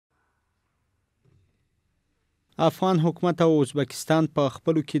افغان حکومت او ازبکستان په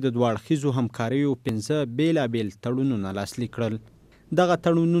خپلو کې د دوه اړخیزو همکاریو 15 بېلابېل تړونونه لاسلیک کړل. دغه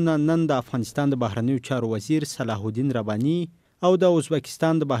تړونونه نن د افغانستان د بهرنیو چارو وزیر صلاح الدین رباني او د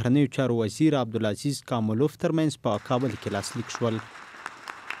ازبکستان د بهرنیو چارو وزیر عبدالعزیز کاملوف ترمنځ په کابل کې لاسلیک شول.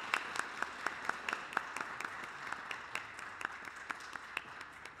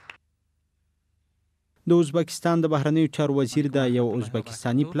 د ازبکستان د بهرنیو چارو وزیر د یو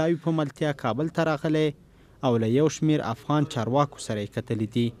ازبکستاني پلاوي په ملتیا کابل ته راغلی او له یو شمېر افغان چارواکو سره یې کتلي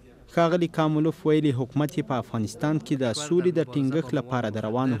دي. ښاغلي کاملوف ویلي حکومت یې په افغانستان کې د سولې د ټینګښت لپاره د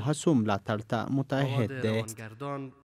روانو هڅو ملاتړ ته متعهد دی.